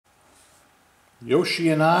Yoshi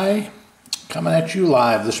and I coming at you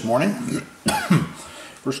live this morning.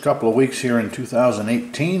 First couple of weeks here in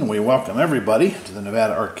 2018. We welcome everybody to the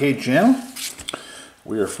Nevada Arcade Channel.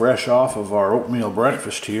 We are fresh off of our oatmeal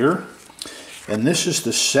breakfast here. And this is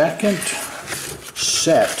the second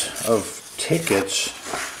set of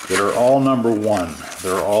tickets that are all number one.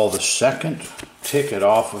 They're all the second ticket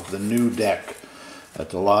off of the new deck at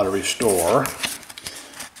the lottery store.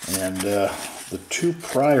 And the two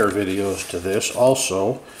prior videos to this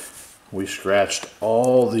also, we scratched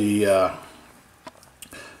all the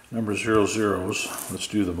number 00s. Let's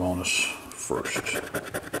do the bonus first.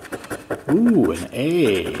 Ooh, an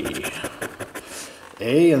A.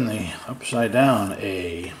 A in the upside down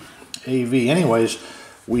A. AV. Anyways,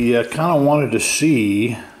 we kind of wanted to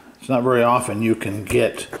see, it's not very often you can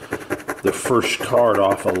get the first card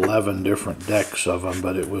off 11 different decks of them,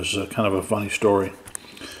 but it was kind of a funny story.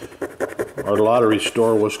 Our lottery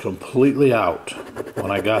store was completely out when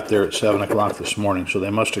I got there at 7 o'clock this morning, so they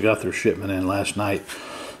must have got their shipment in last night,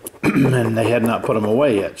 and they had not put them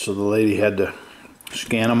away yet, so the lady had to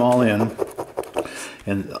scan them all in.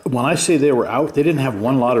 And when I say they were out, they didn't have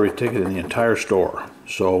one lottery ticket in the entire store,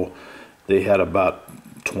 so they had about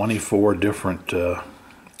 24 different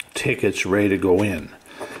tickets ready to go in.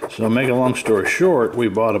 So to make a long story short, we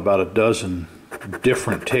bought about a dozen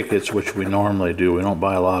different tickets, which we normally do. We don't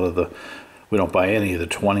buy we don't buy any of the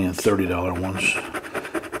 $20 and $30 ones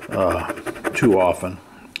too often,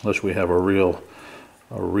 unless we have a real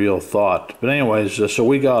thought. But anyways, so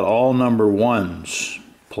we got all number ones,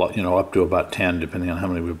 up to about 10, depending on how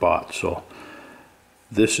many we bought. So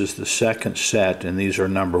this is the second set, and these are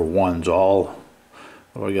number ones. All,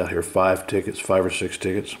 what do we got here? 5 tickets, 5 or 6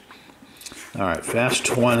 tickets. All right, fast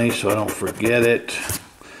 20, so I don't forget it.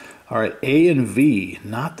 All right, A and V,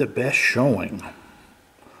 not the best showing.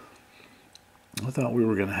 I thought we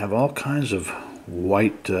were going to have all kinds of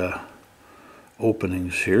white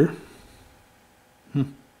openings here.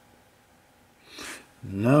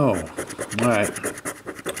 No. All right,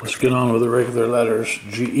 let's get on with the regular letters.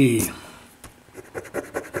 GE.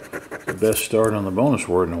 The best start on the bonus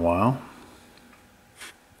word in a while.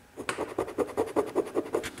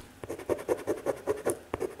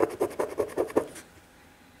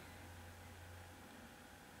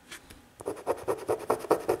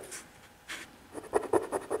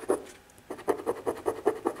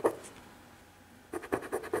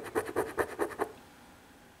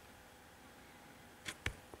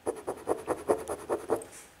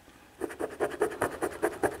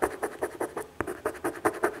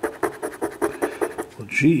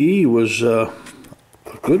 GE was a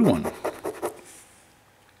good one.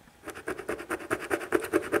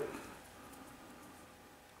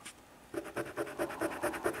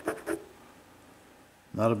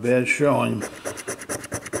 Not a bad showing.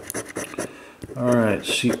 All right,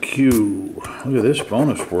 CQ. Look at this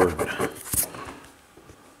bonus word.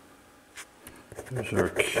 There's our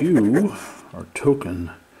Q, our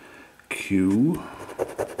token Q.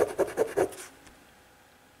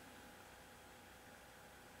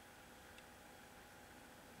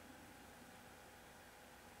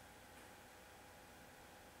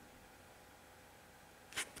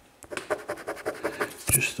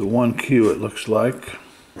 Just the one Q, it looks like.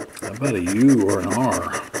 How about a U or an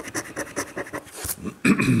R?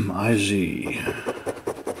 IZ.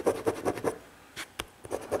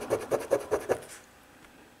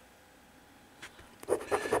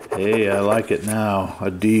 Hey, I like it now.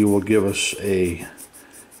 A D will give us a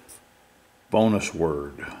bonus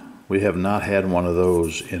word. We have not had one of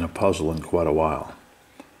those in a puzzle in quite a while.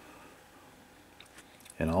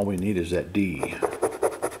 And all we need is that D.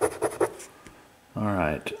 All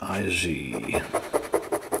right, IZ.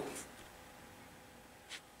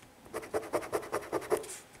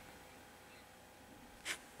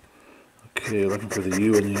 Okay, looking for the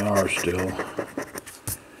U and the R still.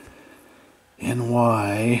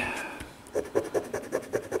 NY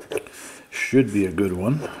should be a good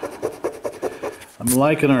one. I'm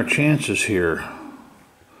liking our chances here.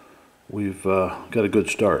 We've got a good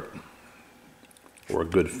start, or a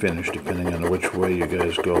good finish, depending on which way you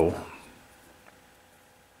guys go.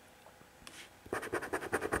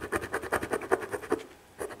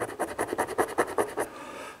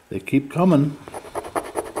 They keep coming.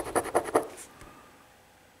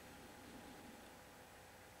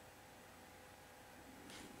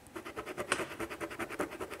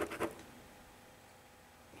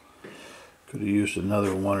 Could have used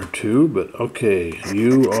another one or two, but okay.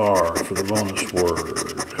 UR for the bonus word.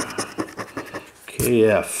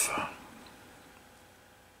 KF.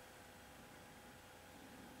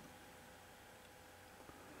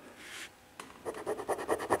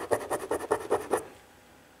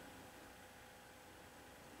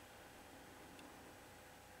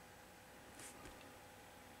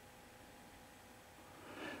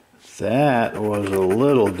 That was a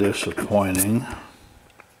little disappointing,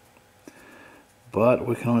 but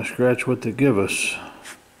we can only scratch what they give us.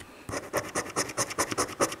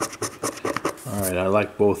 Alright, I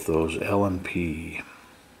like both those, L and P.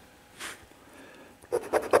 Here's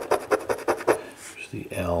the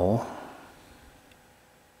L.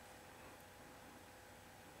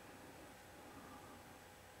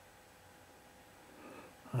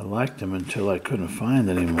 I liked them until I couldn't find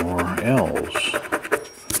any more L's.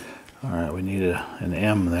 Alright, we need an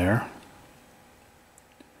M there.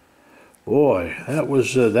 Boy, that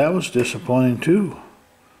was disappointing too.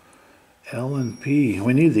 L and P.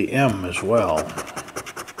 We need the M as well.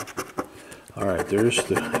 Alright, there's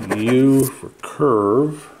the U for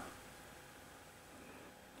curve.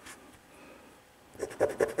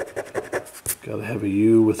 Gotta have a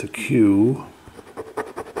U with a Q.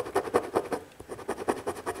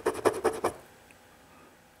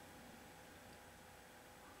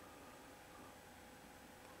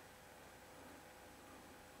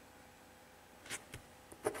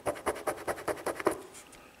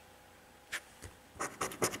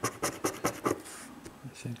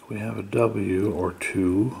 I think we have a W or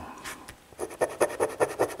two.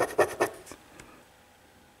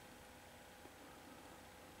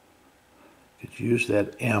 Could use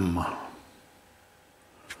that M.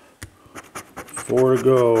 4 to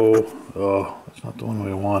go. Oh, that's not the one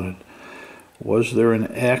we wanted. Was there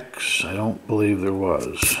an X? I don't believe there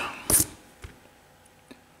was.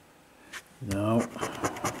 No.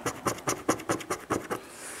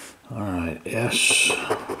 Alright, S.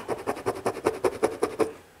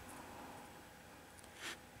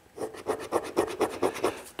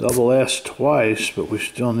 Double S twice, but we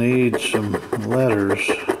still need some letters.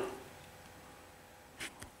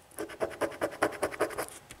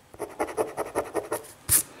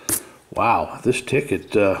 Wow, this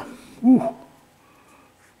ticket,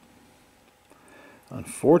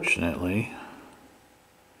 unfortunately,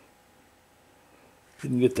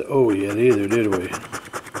 didn't get the O yet either, did we?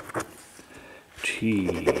 T.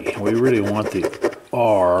 We really want the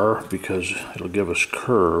R because it'll give us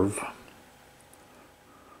curve.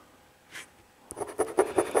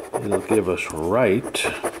 It'll give us right.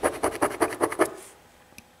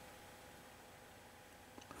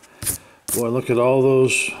 Boy, look at all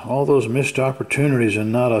those missed opportunities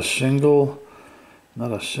and not a single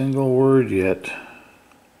word yet.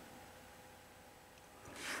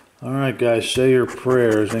 All right, guys, say your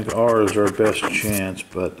prayers. I think R is our best chance,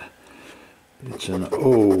 but it's an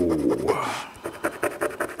O.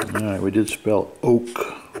 All right, we did spell oak.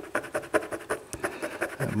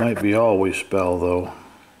 That might be all we spell, though.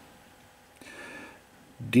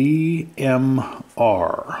 D-M-R.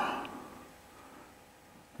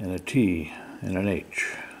 And a T and an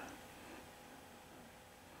H.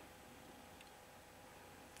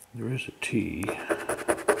 There is a T.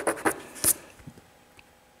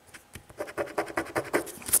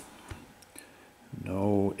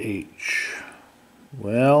 No H.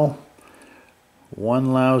 Well,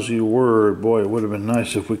 one lousy word. Boy, it would have been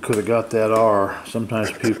nice if we could have got that R. Sometimes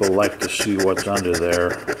people like to see what's under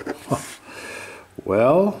there.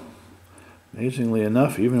 Well, amazingly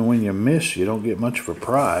enough, even when you miss, you don't get much of a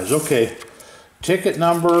prize. Okay, ticket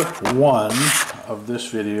number 1 of this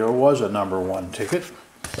video was a number 1 ticket.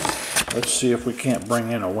 Let's see if we can't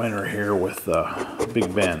bring in a winner here with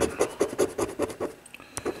Big Ben.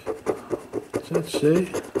 What's that say?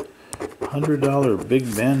 $100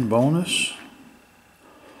 Big Ben bonus?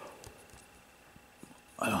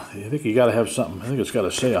 I think you got to have something. I think it's got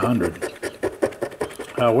to say 100.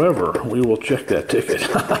 However, we will check that ticket.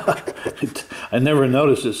 I never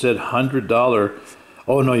noticed it said $100.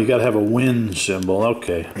 Oh no, you got to have a win symbol.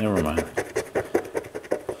 Okay, never mind.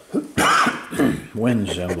 Win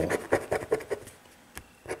symbol.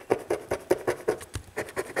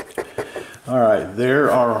 All right,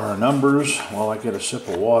 there are our numbers. While I get a sip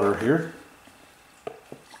of water here,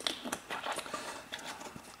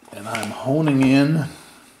 and I'm honing in.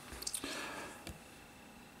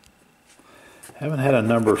 Haven't had a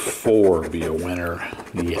number 4 be a winner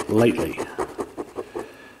yet lately.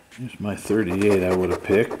 Here's my 38 I would have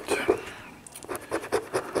picked.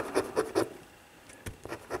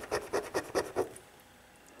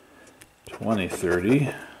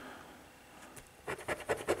 $20.30.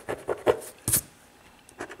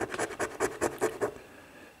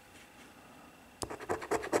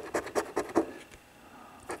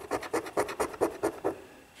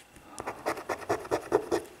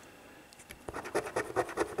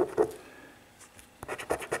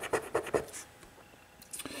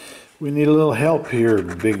 We need a little help here,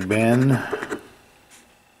 Big Ben.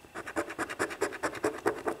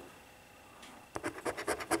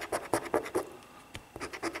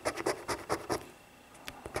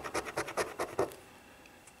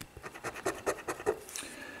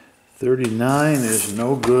 39 is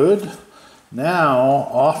no good. Now,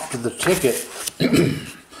 off to the ticket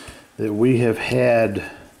that we have had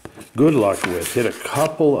good luck with. Hit a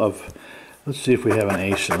couple of, let's see if we have an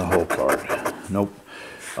ace in the whole card. Nope.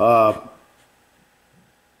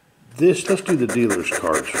 Let's do the dealer's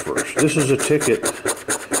cards first. This is a ticket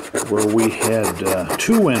where we had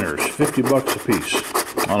 2 winners, 50 bucks a piece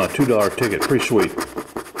on a $2 ticket. Pretty sweet.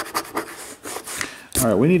 All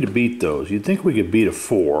right, we need to beat those. You'd think we could beat a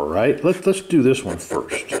 4, right? Let's do this one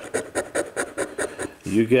first.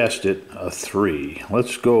 You guessed it, a 3.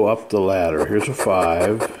 Let's go up the ladder. Here's a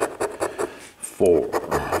 5, 4,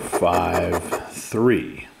 5,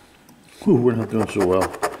 3. Ooh, we're not doing so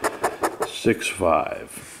well. 6,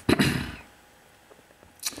 5.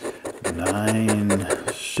 9,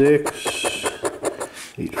 6,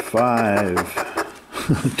 8,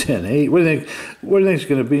 5, 10, 8. What do you think is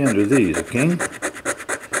going to be under these? A king?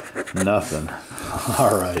 Nothing.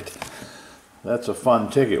 All right. That's a fun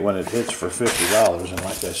ticket when it hits for $50, and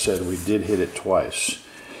like I said, we did hit it twice.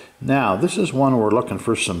 Now, this is one we're looking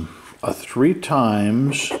for a 3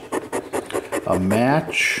 times, a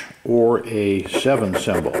match, or a 7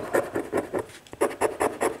 symbol. I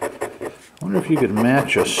wonder if you could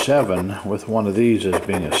match a 7 with one of these as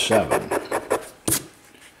being a 7.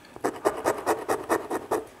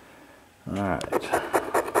 All right.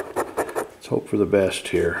 Let's hope for the best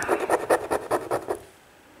here.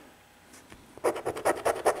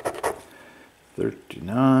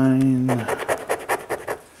 39,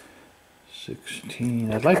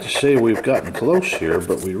 16. I'd like to say we've gotten close here,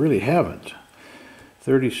 but we really haven't.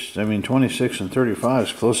 26 and 35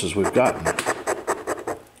 is close as we've gotten.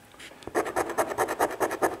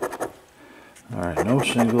 All right, no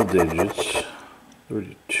single digits.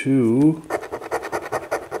 32,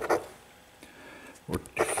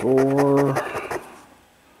 44,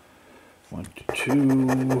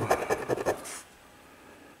 22.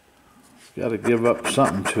 Got to give up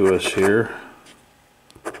something to us here.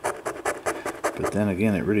 But then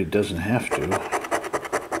again, it really doesn't have to.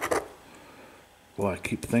 Boy, I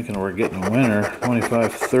keep thinking we're getting a winner.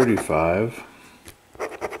 25, 35.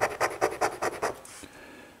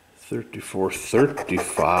 34,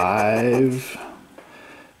 35.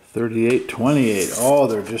 38, 28. Oh,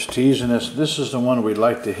 they're just teasing us. This is the one we'd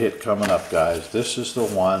like to hit coming up, guys. This is the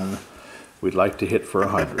one we'd like to hit for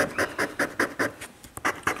 100.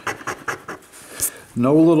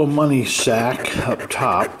 No little money sack up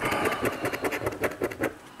top.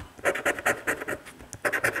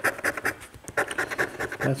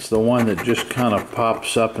 That's the one that just kind of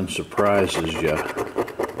pops up and surprises you.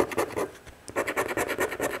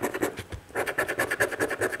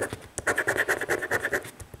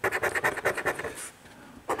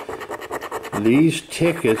 These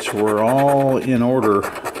tickets were all in order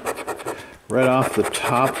right off the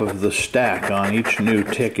top of the stack on each new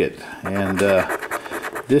ticket, and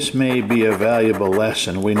this may be a valuable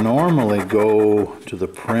lesson. We normally go to the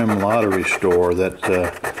Prim lottery store that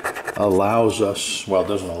allows us, well, it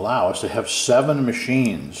doesn't allow us to have 7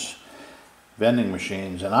 machines, vending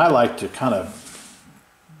machines, and I like to kind of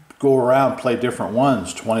go around, play different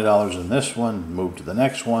ones. $20 in this one, move to the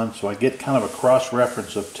next one, so I get kind of a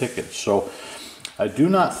cross-reference of tickets. So I do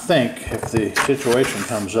not think, if the situation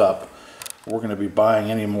comes up, we're going to be buying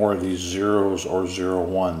any more of these 0s or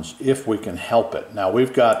 01s if we can help it. Now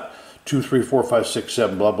we've got 2, 3, 4, 5, 6,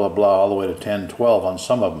 7, blah, blah, blah, all the way to 10, 12 on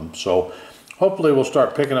some of them. So hopefully we'll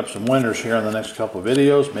start picking up some winners here in the next couple of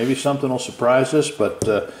videos. Maybe something will surprise us,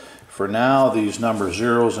 but for now, these number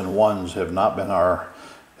 0s and 1s have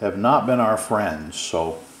not been our friends.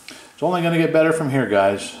 So it's only going to get better from here,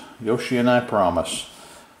 guys. Yoshi and I promise.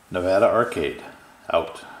 Nevada Arcade,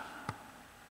 out.